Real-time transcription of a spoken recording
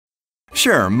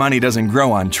Sure, money doesn't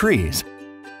grow on trees.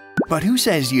 But who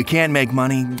says you can't make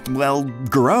money, well,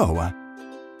 grow?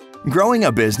 Growing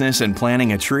a business and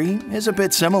planting a tree is a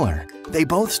bit similar. They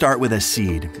both start with a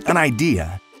seed, an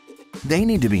idea. They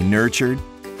need to be nurtured.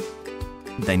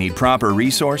 They need proper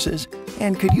resources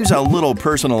and could use a little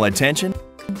personal attention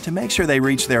to make sure they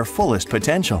reach their fullest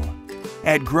potential.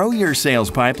 At Grow Your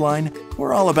Sales Pipeline,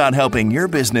 we're all about helping your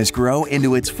business grow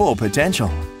into its full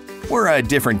potential. We're a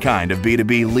different kind of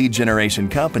B2B lead generation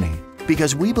company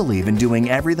because we believe in doing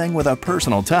everything with a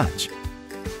personal touch.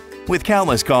 With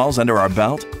countless calls under our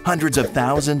belt, hundreds of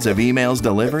thousands of emails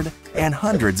delivered, and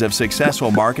hundreds of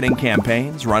successful marketing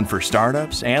campaigns run for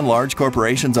startups and large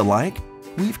corporations alike,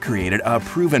 we've created a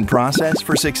proven process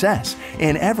for success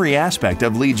in every aspect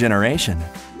of lead generation.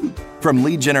 From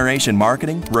lead generation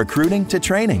marketing, recruiting, to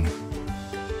training.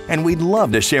 And we'd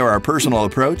love to share our personal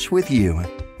approach with you.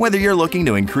 Whether you're looking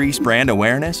to increase brand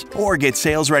awareness or get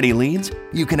sales-ready leads,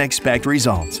 you can expect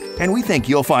results. And we think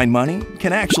you'll find money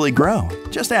can actually grow.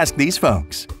 Just ask these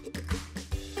folks.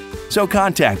 So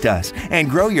contact us and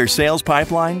grow your sales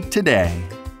pipeline today.